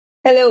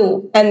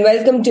Hello and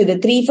welcome to the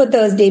 3 for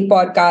Thursday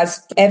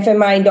podcast,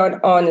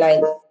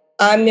 FMI.online.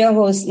 I'm your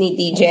host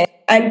Niti Jain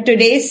and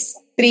today's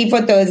 3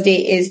 for Thursday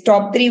is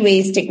top 3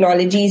 ways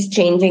technology is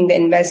changing the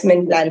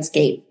investment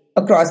landscape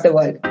across the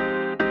world.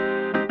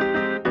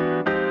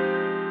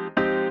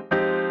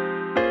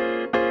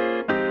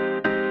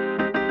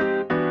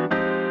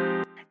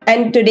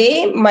 And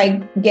today,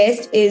 my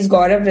guest is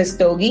Gaurav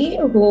Rastogi,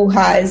 who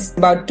has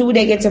about 2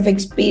 decades of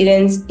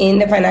experience in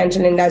the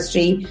financial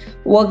industry,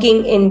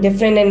 working in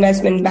different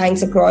investment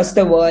banks across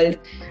the world.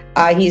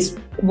 He's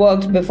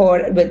worked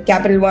before with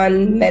Capital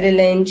One, Merrill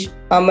Lynch,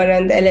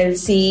 Amaranth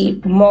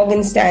LLC,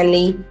 Morgan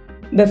Stanley,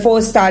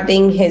 before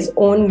starting his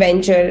own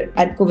venture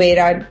at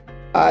Kuvera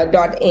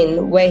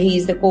 .in, where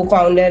he's the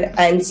co-founder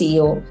and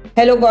CEO.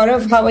 Hello,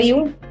 Gaurav. How are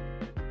you?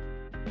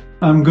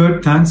 I'm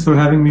good. Thanks for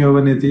having me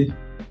over, Niti.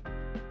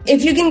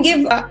 If you can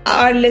give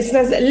our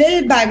listeners a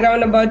little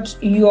background about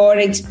your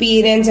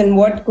experience and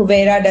what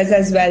Kuvera does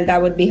as well, that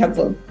would be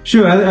helpful.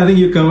 Sure. I think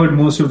you covered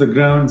most of the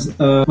grounds.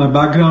 My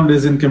background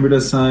is in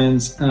computer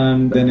science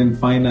and then in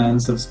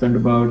finance. I've spent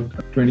about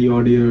 20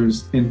 odd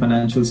years in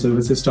financial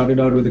services. Started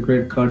out with a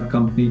credit card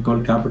company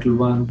called Capital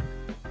One.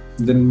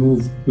 Then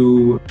moved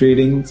to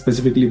trading,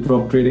 specifically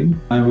prop trading.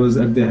 I was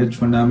at the hedge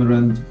fund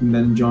Amaranth and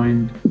then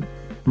joined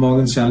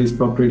Morgan Stanley's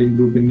prop trading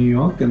group in New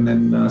York and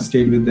then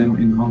stayed with them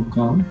in Hong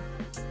Kong.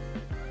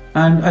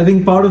 And I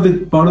think part of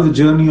the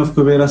journey of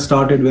Kuvera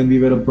started when we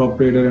were a prop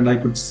trader, and I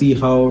could see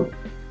how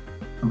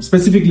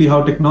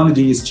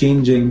technology is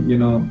changing.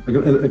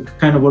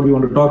 Kind of what we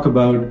want to talk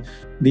about,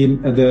 the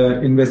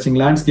investing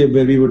landscape,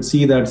 where we would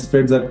see that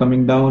spreads are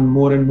coming down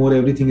more and more.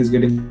 Everything is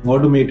getting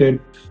automated.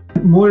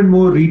 More and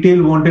more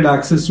retail wanted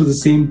access to the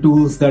same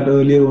tools that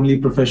earlier only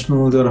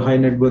professionals or high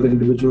net worth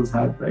individuals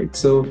had, right?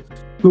 So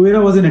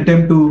Kuvera was an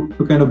attempt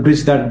to kind of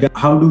bridge that gap.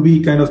 How do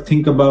we kind of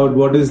think about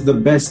what is the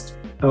best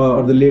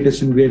or the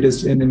latest and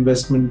greatest in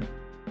investment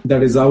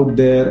that is out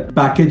there,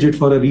 package it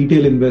for a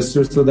retail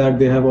investor so that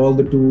they have all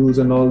the tools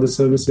and all the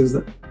services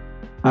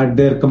at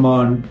their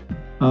command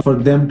for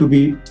them to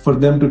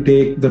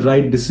take the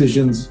right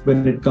decisions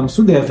when it comes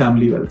to their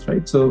family wealth,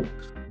 right? So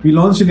we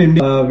launched in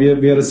India. We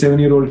are a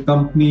 7-year-old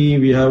company.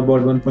 We have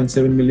about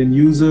 1.7 million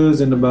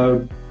users and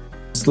about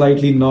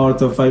slightly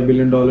north of $5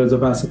 billion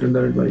of asset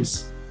under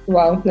advice.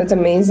 Wow, that's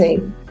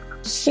amazing.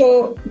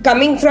 So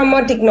coming from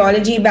a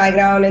technology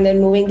background and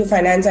then moving to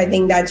finance, I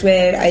think that's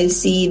where I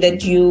see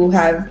that you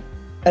have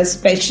a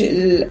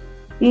special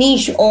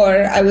niche,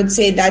 or I would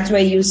say that's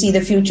where you see the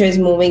future is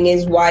moving,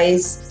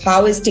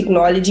 how is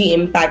technology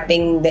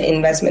impacting the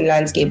investment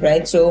landscape,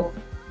 right? So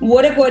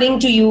what, according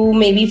to you,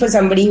 maybe for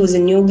somebody who's a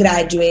new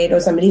graduate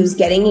or somebody who's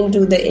getting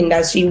into the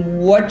industry,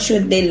 what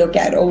should they look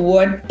at or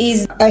what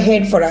is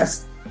ahead for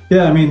us?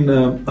 Yeah, I mean,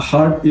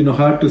 hard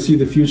to see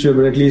the future,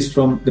 but at least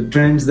from the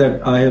trends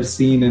that I have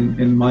seen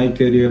in my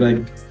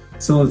career,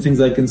 some of the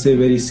things I can say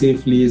very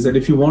safely is that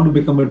if you want to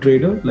become a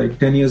trader,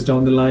 10 years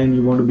down the line,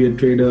 you want to be a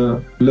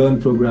trader, learn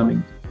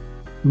programming.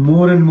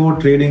 More and more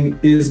trading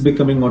is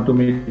becoming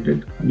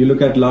automated. You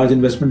look at large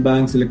investment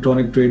banks,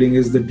 electronic trading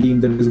is the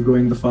team that is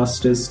growing the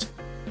fastest.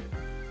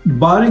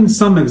 Barring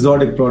some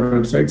exotic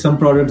products, right? Some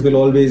products will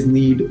always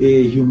need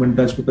a human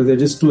touch because they're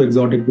just too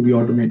exotic to be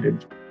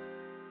automated.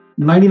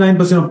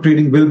 99% of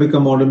trading will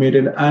become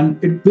automated,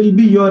 and it will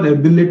be your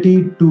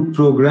ability to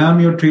program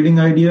your trading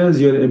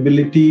ideas, your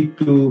ability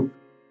to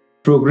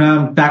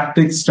program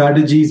tactics,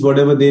 strategies,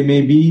 whatever they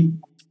may be,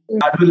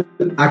 that will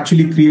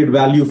actually create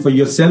value for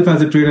yourself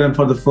as a trader and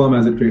for the firm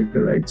as a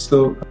trader, right?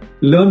 So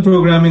learn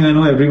programming. I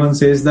know everyone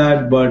says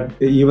that, but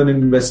even in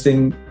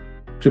investing,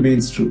 it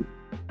remains true.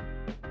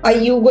 Are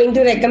you going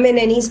to recommend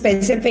any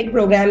specific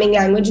programming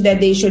language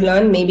that they should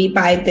learn? Maybe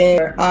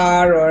Python or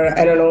R, or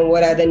I don't know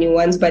what are the new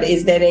ones, but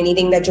is there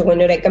anything that you're going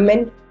to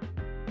recommend?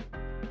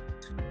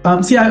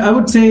 I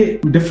would say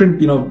different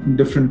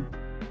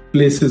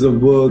places of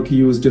work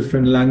use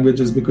different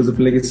languages because of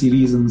legacy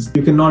reasons.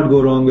 You cannot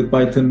go wrong with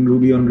Python,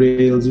 Ruby on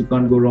Rails. You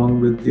can't go wrong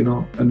with,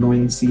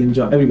 knowing C and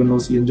Java. Everyone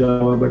knows C and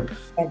Java, but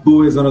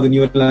Go is one of the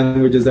newer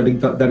languages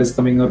that is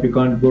coming up. You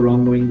can't go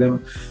wrong knowing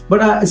them.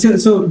 But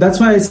so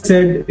that's why I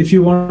said, if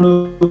you want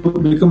to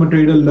become a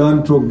trader,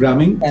 learn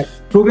programming.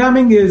 Yes.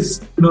 Programming is,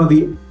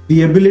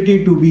 the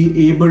ability to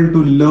be able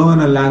to learn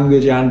a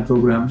language and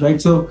program, right?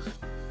 So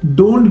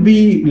don't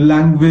be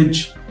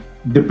language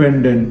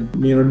dependent.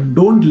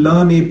 Don't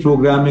learn a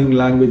programming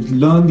language.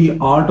 Learn the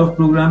art of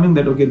programming,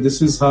 that okay,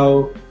 this is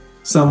how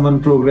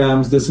someone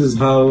programs, this is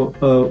how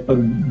a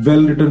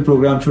well-written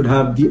program should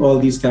have all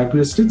these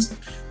characteristics,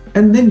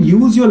 and then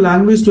use your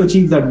language to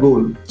achieve that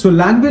goal. So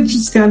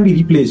languages can be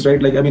replaced,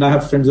 right? I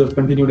have friends who have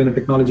continued in a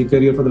technology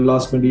career for the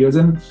last 20 years,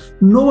 and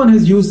no one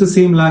has used the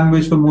same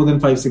language for more than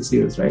 5-6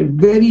 years, right?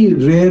 Very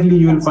rarely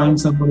you will find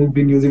someone who's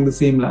been using the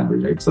same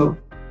language, right? So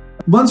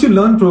once you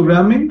learn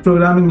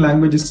programming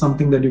language is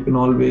something that you can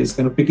always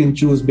kind of pick and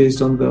choose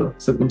based on the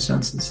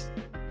circumstances.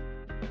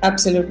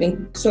 Absolutely.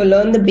 So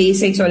learn the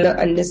basics or the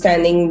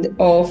understanding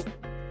of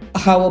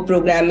how a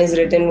program is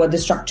written, what the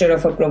structure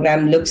of a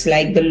program looks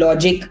like, the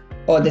logic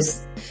or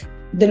this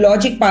the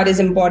logic part is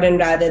important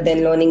rather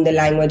than learning the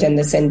language and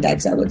the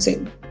syntax, I would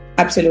say.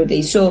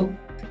 Absolutely. So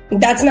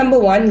that's number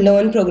one,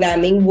 learn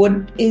programming. What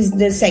is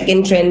the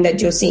second trend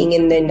that you're seeing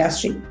in the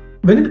industry?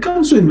 When it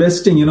comes to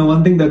investing,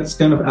 one thing that's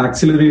kind of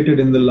accelerated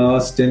in the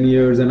last 10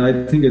 years, and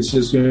I think it's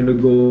just going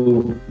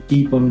to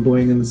keep on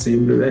going in the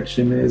same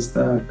direction, is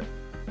that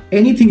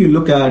anything you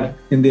look at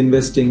in the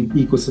investing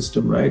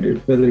ecosystem, right?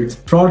 Whether it's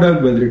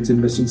product, whether it's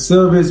investing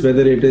service,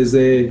 whether it is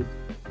a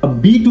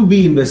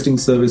B2B investing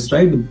service,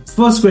 right? The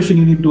first question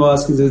you need to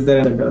ask is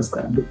there that does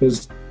that?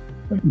 Because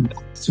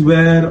that's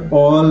where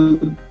all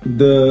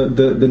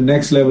the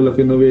next level of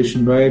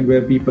innovation, right?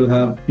 Where people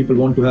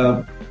want to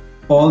have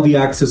all the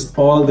access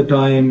all the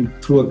time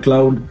through a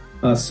cloud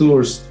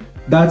source.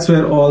 That's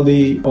where all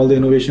the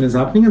innovation is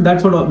happening, and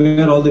that's where all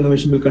the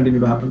innovation will continue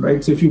to happen,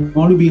 right? So if you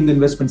want to be in the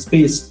investment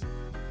space,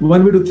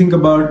 one way to think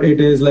about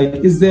it is like,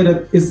 is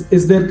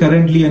there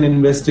currently an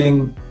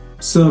investing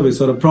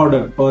service or a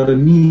product or a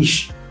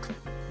niche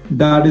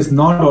that is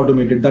not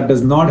automated, that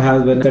does not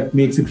have that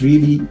makes it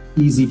really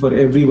easy for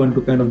everyone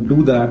to kind of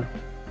do that?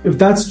 If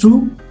that's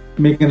true,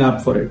 make an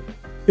app for it.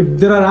 If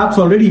there are apps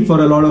already for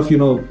a lot of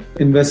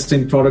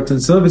investing products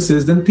and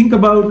services, then think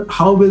about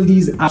how will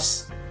these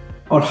apps,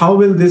 or how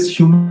will this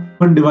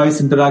human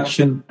device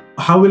interaction,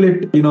 how will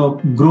it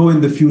grow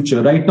in the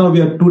future? Right now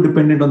we are too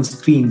dependent on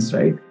screens,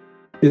 right?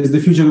 Is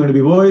the future going to be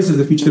voice? Is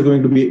the future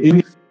going to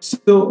be...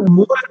 So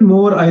more and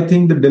more, I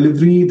think the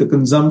delivery, the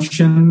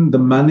consumption, the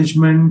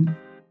management,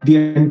 the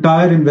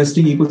entire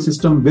investing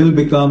ecosystem will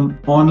become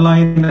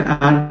online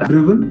and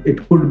driven.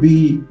 It could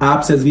be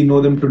apps as we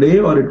know them today,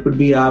 or it could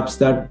be apps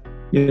that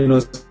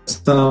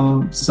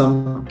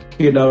some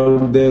kid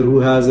out there who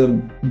has a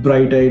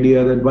bright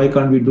idea that why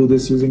can't we do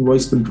this using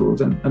voice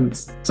controls,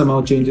 and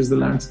somehow changes the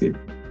landscape.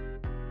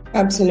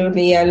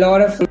 Absolutely. A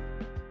lot of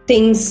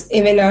things,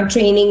 even our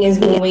training is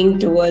moving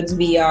towards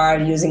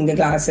VR, using the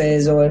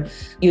glasses or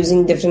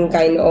using different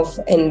kind of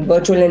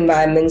virtual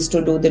environments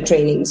to do the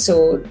training.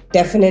 So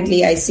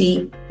definitely I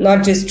see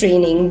not just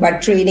training,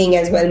 but trading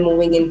as well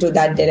moving into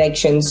that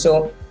direction.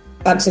 So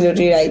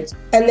absolutely right.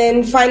 And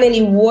then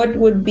finally, what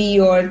would be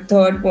your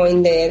third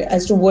point there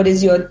as to what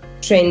is your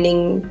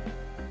trending?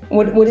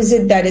 What is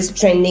it that is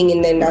trending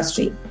in the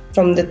industry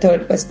from the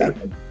third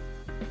perspective?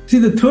 See,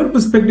 the third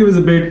perspective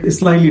is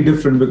slightly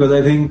different, because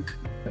I think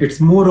it's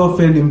more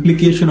of an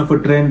implication of a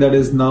trend that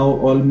is now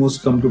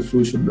almost come to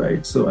fruition,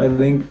 right? So I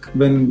think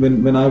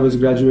when I was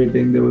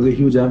graduating, there was a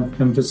huge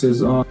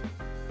emphasis on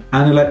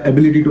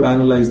ability to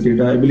analyze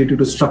data, ability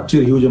to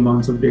structure huge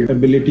amounts of data,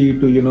 ability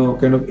to,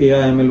 kind of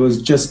AI/ML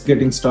was just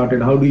getting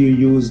started. How do you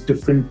use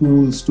different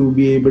tools to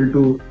be able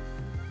to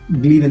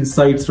glean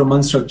insights from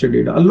unstructured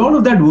data? A lot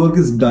of that work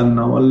is done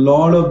now. A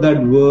lot of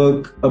that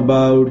work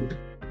about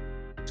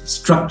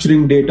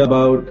structuring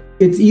data,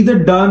 it's either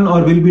done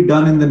or will be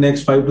done in the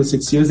next 5 to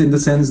 6 years, in the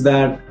sense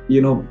that,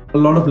 a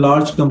lot of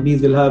large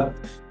companies will have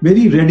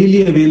very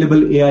readily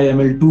available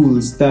AI/ML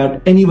tools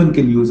that anyone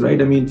can use,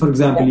 right? I mean, for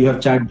example, you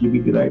have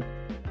ChatGPT, right?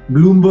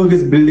 Bloomberg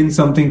is building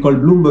something called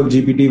Bloomberg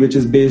GPT, which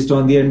is based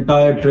on the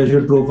entire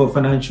treasure trove of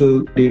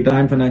financial data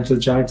and financial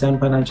charts and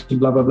financial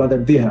blah, blah, blah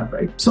that they have,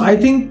 right? So I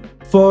think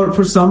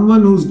for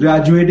someone who's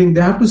graduating,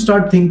 they have to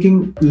start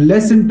thinking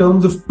less in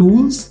terms of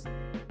tools,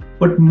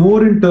 but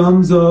more in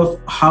terms of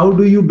how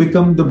do you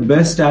become the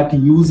best at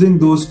using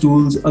those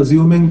tools,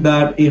 assuming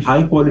that a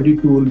high quality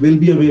tool will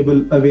be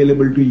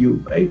available to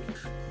you, right?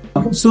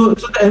 So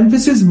the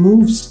emphasis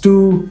moves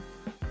to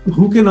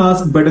who can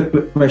ask better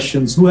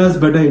questions, who has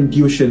better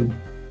intuition,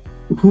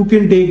 who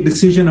can take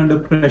decision under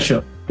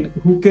pressure,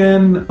 who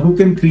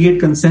can create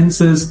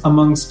consensus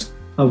amongst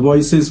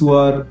voices who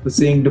are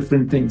saying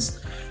different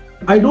things.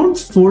 I don't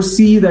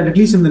foresee that, at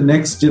least in the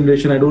next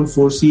generation, I don't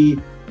foresee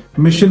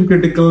mission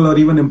critical or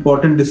even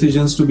important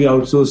decisions to be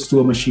outsourced to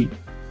a machine.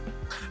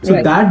 So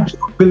right. That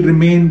job will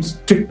remain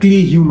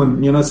strictly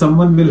human.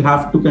 Someone will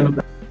have to kind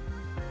of,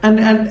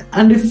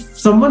 and if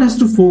someone has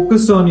to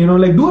focus on, do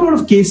a lot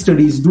of case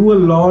studies, do a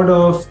lot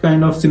of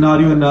kind of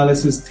scenario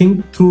analysis,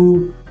 think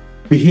through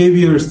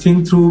behaviors,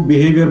 think through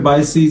behavior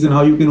biases and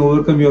how you can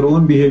overcome your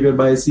own behavior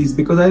biases.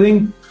 Because I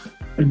think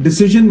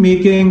decision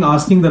making,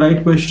 asking the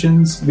right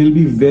questions will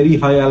be very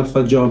high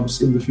alpha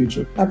jobs in the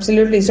future.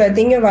 Absolutely. So I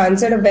think you've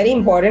answered a very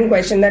important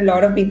question that a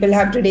lot of people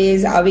have today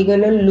is, are we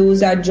going to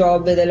lose our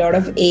job with a lot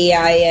of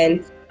AI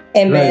and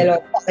ML right.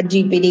 or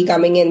GPT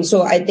coming in?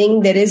 So I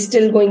think there is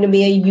still going to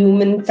be a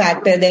human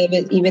factor there,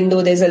 even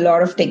though there's a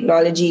lot of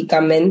technology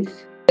coming,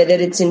 whether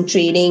it's in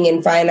trading,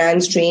 in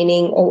finance,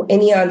 training, or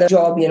any other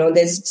job,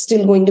 there's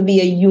still going to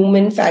be a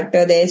human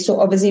factor there.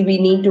 So obviously we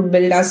need to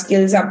build our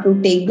skills up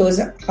to take those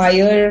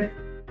higher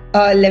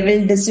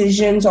level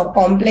decisions or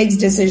complex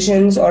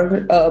decisions,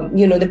 or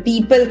the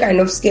people kind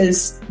of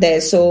skills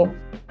there. So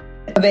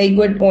a very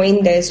good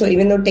point there. So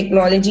even though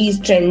technology is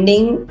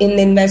trending in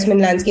the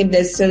investment landscape,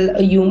 there's still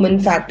a human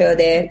factor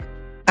there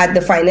at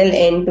the final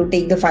end to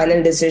take the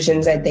final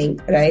decisions, I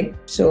think, right?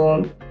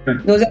 So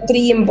those are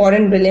three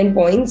important, brilliant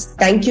points.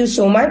 Thank you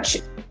so much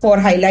for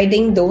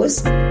highlighting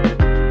those.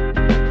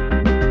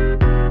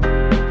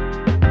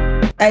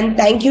 And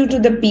thank you to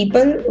the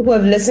people who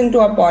have listened to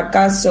our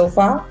podcast so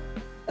far.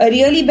 A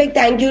really big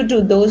thank you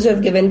to those who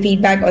have given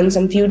feedback on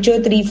some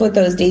future 3 for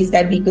Thursdays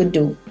that we could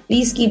do.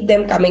 Please keep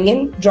them coming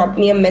in. Drop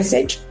me a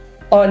message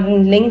on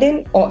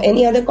LinkedIn or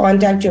any other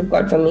contact you've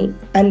got for me.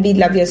 And we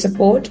love your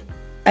support.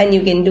 And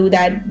you can do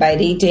that by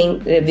rating,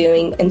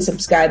 reviewing, and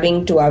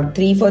subscribing to our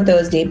 3 for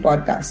Thursday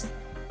podcast.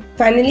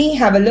 Finally,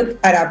 have a look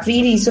at our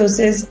free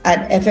resources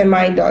at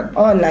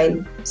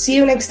fmi.online. See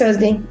you next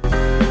Thursday.